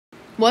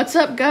What's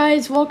up,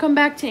 guys? Welcome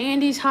back to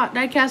Andy's Hot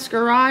Diecast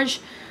Garage.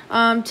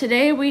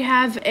 Today we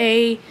have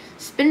a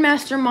Spin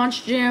Master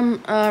Monster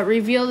Jam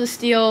Reveal the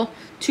Steel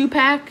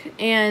 2-pack,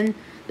 and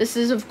this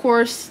is, of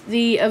course,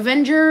 the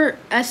Avenger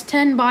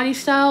S10 body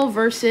style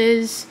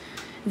versus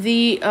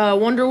the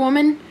Wonder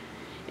Woman.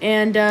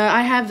 And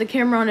I have the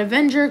camera on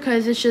Avenger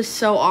because it's just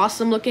so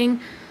awesome looking.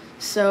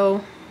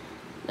 So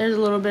there's a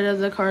little bit of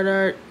the card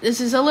art.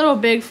 This is a little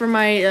big for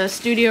my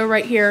studio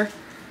right here.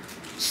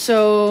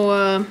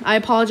 So, I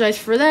apologize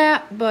for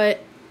that, but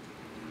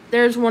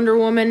there's Wonder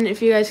Woman,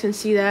 if you guys can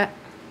see that.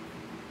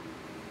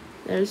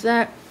 There's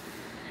that.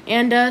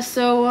 And,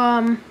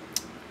 I'm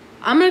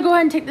going to go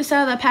ahead and take this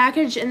out of the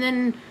package, and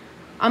then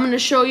I'm going to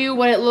show you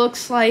what it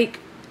looks like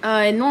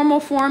in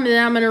normal form, and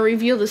then I'm going to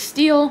reveal the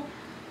steel,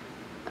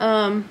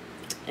 and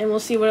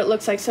we'll see what it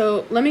looks like.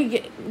 So, let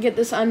me get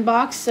this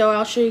unboxed, so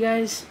I'll show you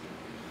guys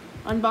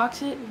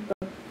unbox it.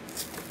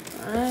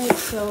 Alright,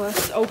 so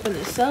let's open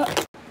this up.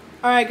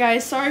 Alright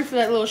guys, sorry for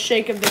that little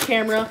shake of the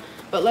camera,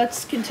 but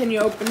let's continue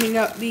opening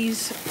up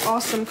these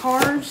awesome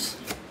cars,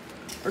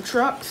 or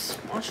trucks,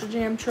 Monster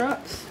Jam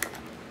trucks.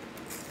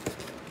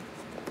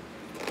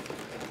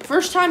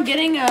 First time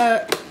getting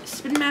a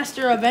Spin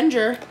Master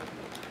Avenger.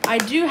 I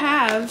do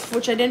have,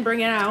 which I didn't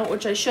bring it out,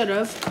 which I should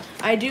have,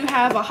 I do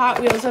have a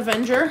Hot Wheels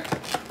Avenger.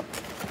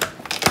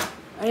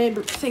 I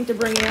didn't think to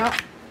bring it out,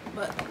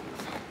 but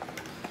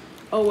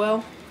oh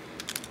well.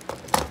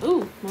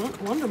 Ooh,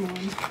 Wonder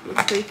Woman,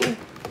 looks pretty cool.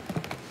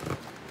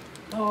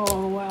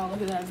 Oh, wow,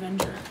 look at that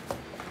Avenger.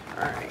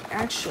 Alright,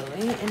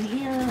 actually, in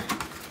here,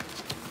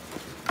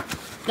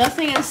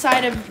 nothing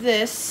inside of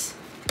this,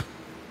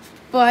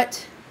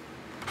 but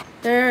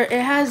it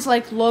has,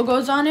 like,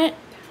 logos on it.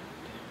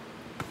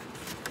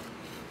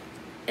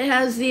 It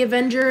has the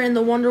Avenger and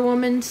the Wonder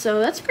Woman, so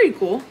that's pretty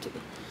cool.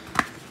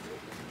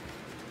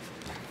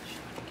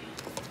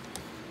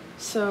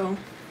 So,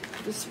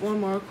 just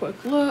one more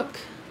quick look.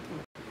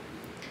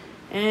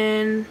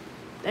 And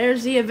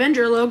there's the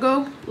Avenger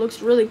logo. Looks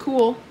really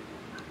cool.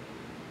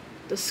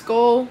 The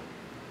skull.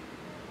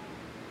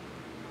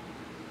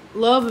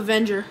 Love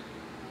Avenger.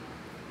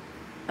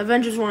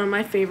 Avenger's one of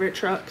my favorite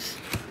trucks.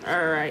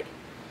 Alright.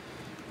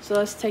 So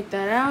let's take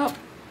that out.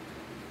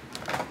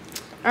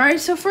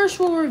 Alright, so first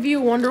we'll review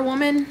Wonder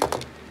Woman.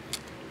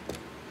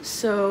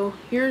 So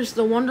here's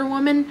the Wonder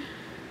Woman.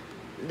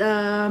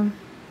 I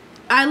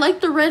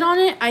like the red on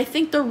it. I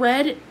think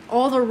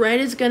all the red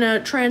is going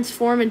to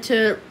transform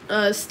into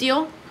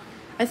steel.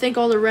 I think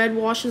all the red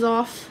washes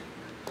off.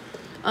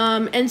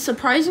 And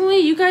surprisingly,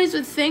 you guys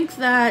would think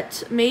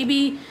that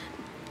maybe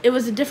it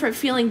was a different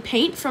feeling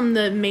paint from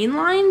the main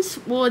lines.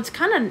 Well,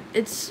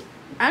 it's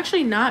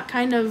actually not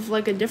kind of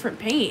like a different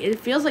paint. It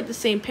feels like the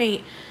same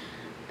paint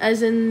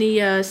as in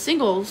the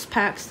singles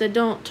packs that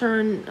don't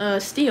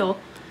turn steel.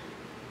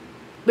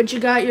 But you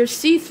got your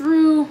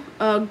see-through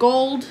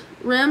gold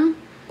rim.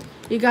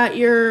 You got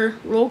your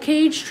roll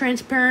cage,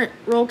 transparent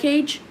roll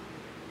cage.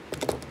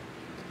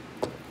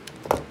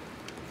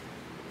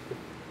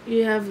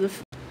 You have and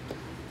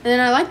then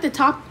I like the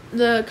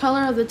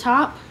color of the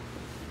top.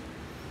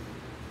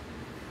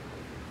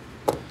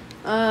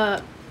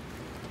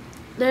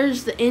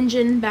 There's the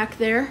engine back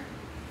there.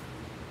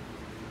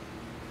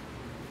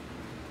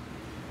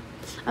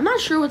 I'm not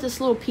sure what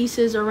this little piece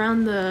is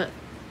around the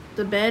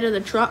bed of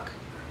the truck.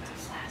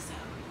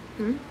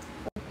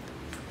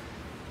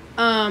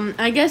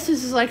 I guess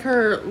this is like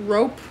her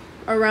rope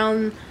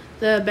around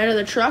the bed of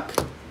the truck.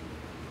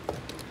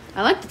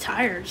 I like the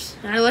tires.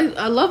 And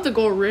I love the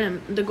gold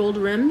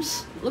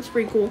rims. Looks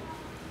pretty cool.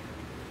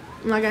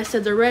 And like I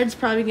said, the red's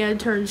probably gonna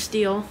turn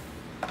steel.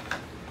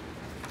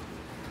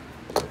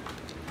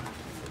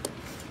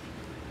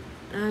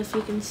 As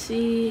you can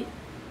see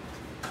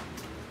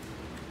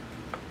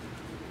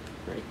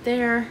right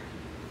there.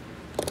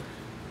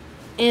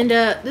 And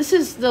this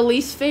is the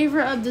least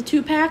favorite of the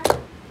 2-pack.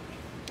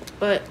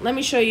 But let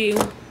me show you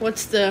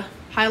what's the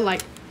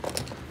highlight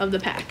of the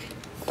pack.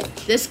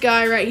 This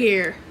guy right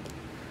here.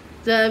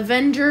 The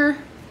Avenger.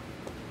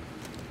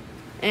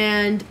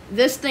 And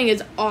this thing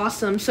is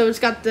awesome. So it's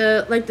got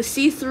the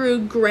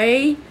see-through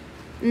gray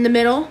in the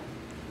middle.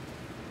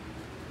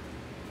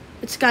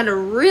 It's got a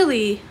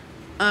really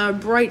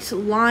bright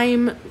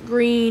lime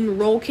green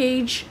roll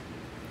cage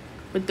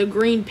with the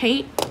green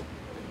paint.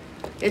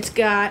 It's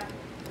got...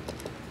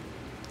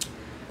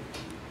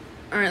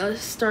 Alright,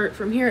 let's start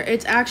from here.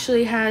 It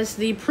actually has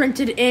the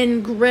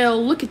printed-in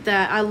grill. Look at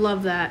that. I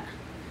love that.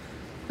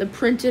 The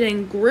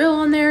printed-in grill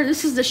on there.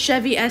 This is the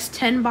Chevy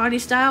S10 body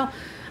style.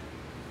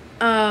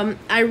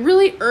 I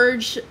really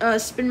urge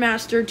Spin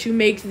Master to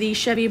make the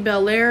Chevy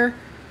Bel Air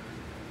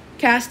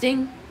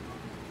casting.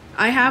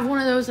 I have one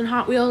of those in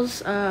Hot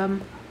Wheels. I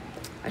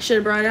should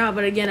have brought it out,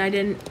 but again, I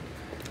didn't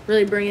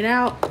really bring it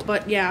out.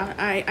 But yeah,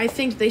 I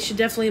think they should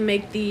definitely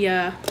make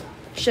the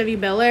Chevy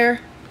Bel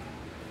Air.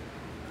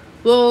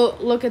 We'll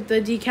look at the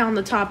decal on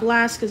the top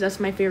last because that's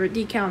my favorite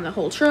decal in the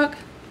whole truck.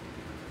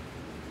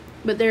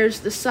 But there's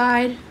the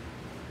side.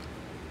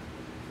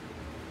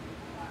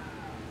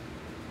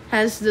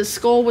 Has the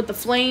skull with the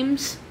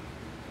flames.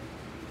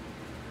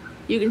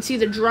 You can see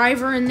the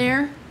driver in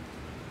there.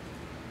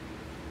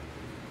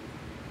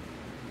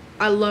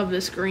 I love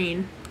this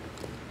green.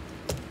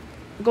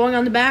 Going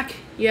on the back,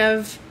 you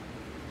have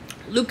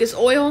Lucas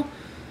Oil,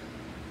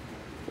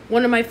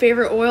 one of my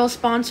favorite oil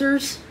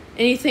sponsors.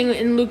 Anything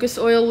in Lucas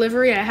Oil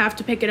livery, I have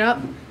to pick it up.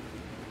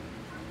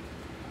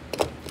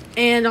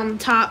 And on the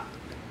top,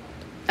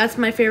 that's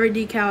my favorite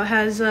decal. It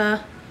has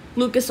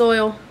Lucas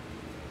Oil,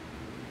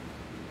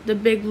 the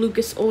big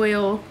Lucas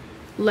Oil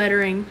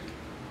lettering.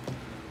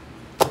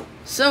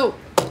 So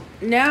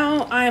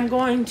now I'm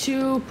going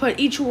to put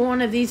each one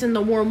of these in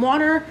the warm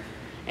water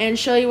and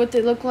show you what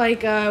they look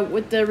like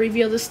with the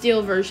Reveal the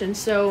Steel version.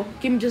 So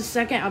give me just a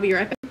second, I'll be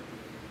right back.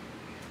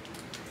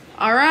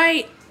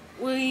 Alright,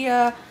 we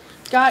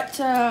got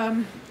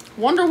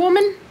Wonder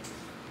Woman.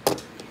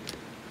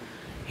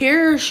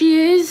 Here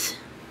she is.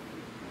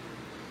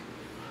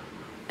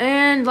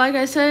 And like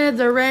I said,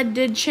 the red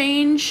did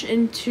change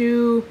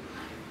into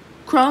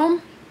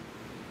chrome.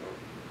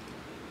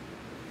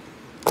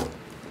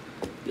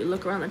 You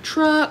look around the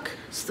truck,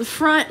 it's the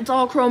front, it's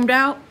all chromed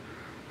out.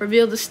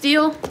 Reveal the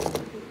Steel.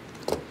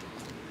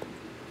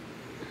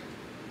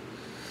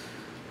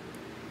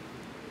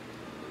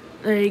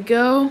 There you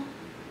go.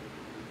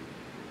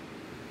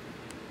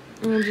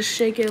 And we'll just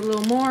shake it a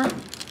little more.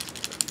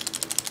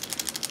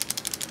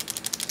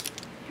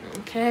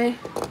 Okay.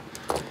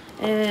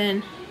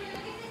 And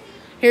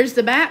here's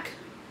the back.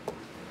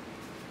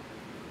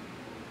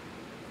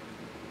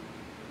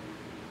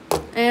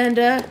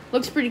 And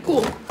looks pretty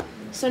cool.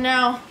 So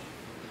now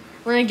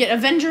we're gonna get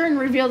Avenger and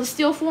Reveal the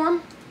Steel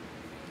form.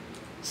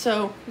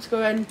 So let's go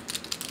ahead and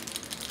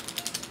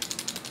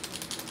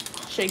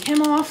shake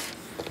him off.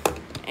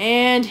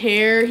 And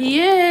here he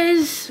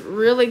is.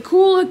 Really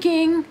cool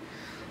looking.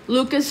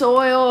 Lucas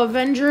Oil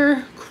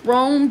Avenger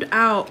chromed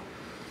out.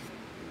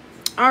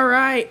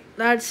 Alright,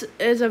 that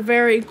is a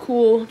very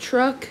cool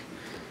truck.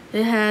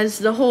 It has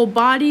the whole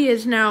body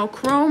is now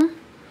chrome.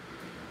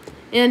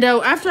 And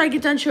after I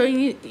get done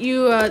showing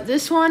you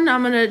this one,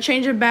 I'm going to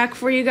change it back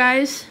for you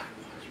guys.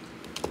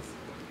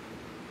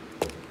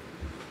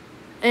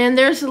 And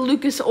there's the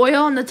Lucas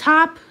Oil on the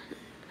top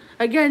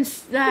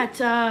against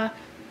that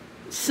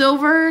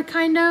silver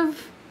kind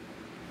of.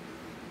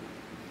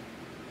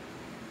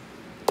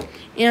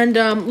 And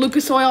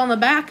Lucas Oil on the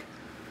back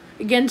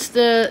against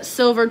the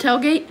silver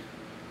tailgate.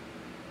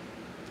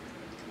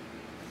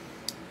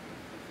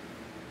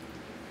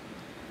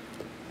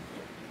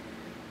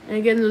 And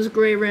again, those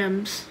gray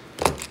rims.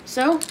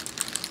 So,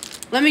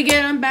 let me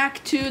get them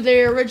back to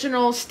their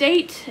original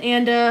state,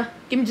 and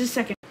give me just a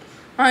second.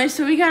 Alright,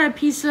 so we got a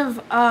piece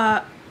of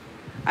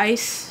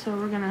ice, so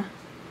we're gonna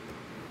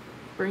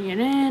bring it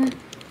in.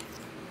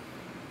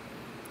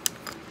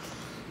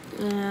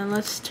 And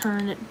let's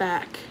turn it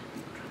back.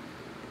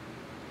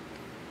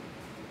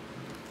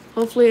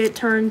 Hopefully it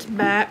turns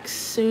back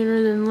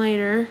sooner than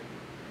later.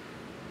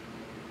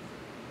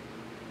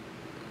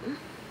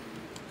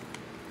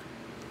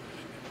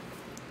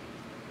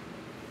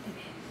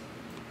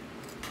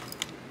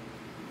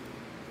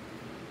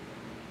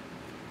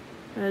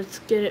 Let's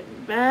get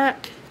it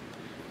back.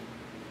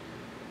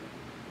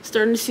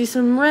 Starting to see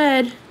some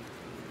red.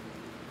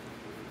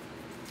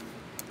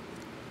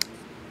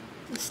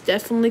 It's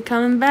definitely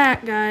coming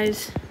back,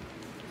 guys.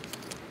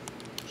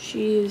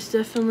 She is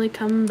definitely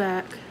coming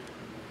back.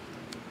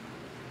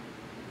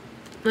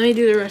 Let me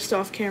do the rest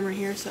off camera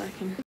here so I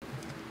can.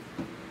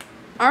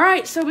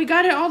 Alright, so we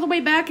got it all the way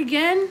back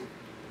again.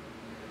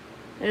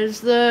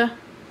 There's the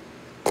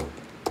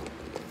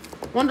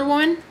Wonder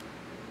Woman.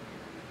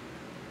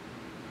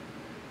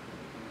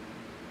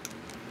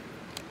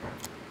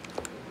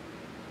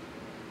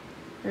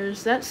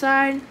 There's that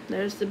side,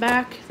 there's the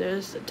back,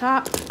 there's the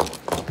top.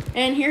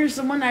 And here's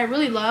the one I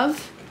really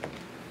love.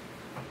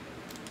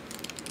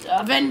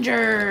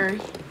 Avenger.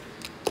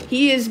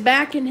 He is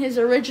back in his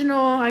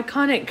original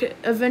iconic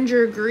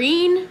Avenger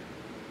green.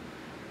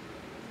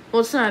 Well,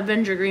 it's not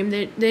Avenger green.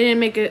 They didn't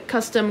make a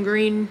custom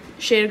green,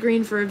 shade of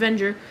green for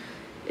Avenger.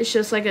 It's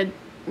just like a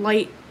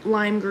light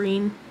lime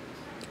green.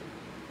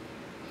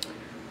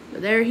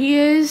 But there he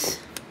is.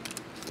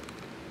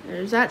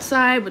 There's that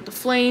side with the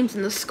flames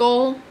and the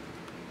skull.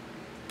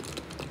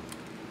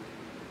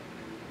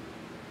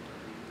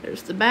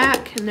 There's the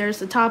back, and there's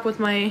the top with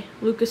my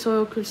Lucas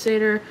Oil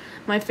Crusader,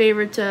 my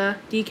favorite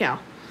decal.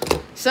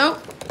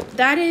 So,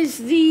 that is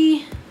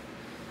the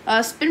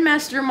Spin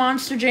Master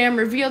Monster Jam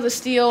Reveal the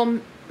Steel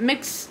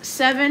Mix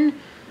 7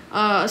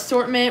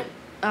 assortment.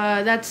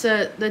 That's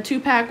the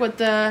 2-pack with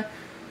the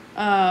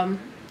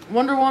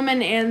Wonder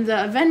Woman and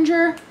the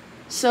Avenger.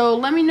 So,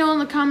 let me know in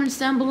the comments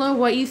down below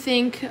what you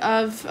think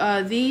of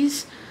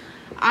these.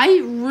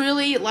 I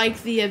really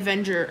like the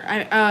Avenger.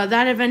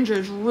 That Avenger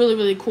is really,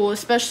 really cool,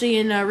 especially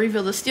in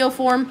Reveal the Steel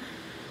form.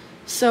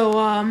 So,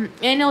 and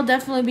it'll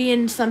definitely be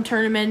in some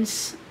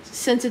tournaments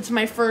since it's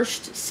my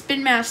first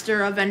Spin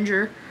Master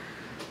Avenger.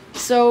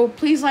 So,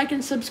 please like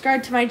and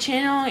subscribe to my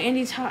channel,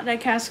 Andy's Hot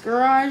Diecast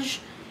Garage.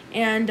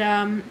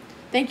 And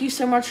thank you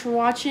so much for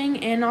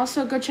watching. And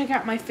also go check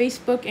out my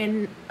Facebook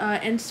and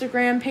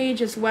Instagram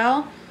page as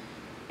well.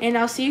 and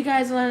I'll see you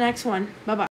guys on the next one. Bye-bye.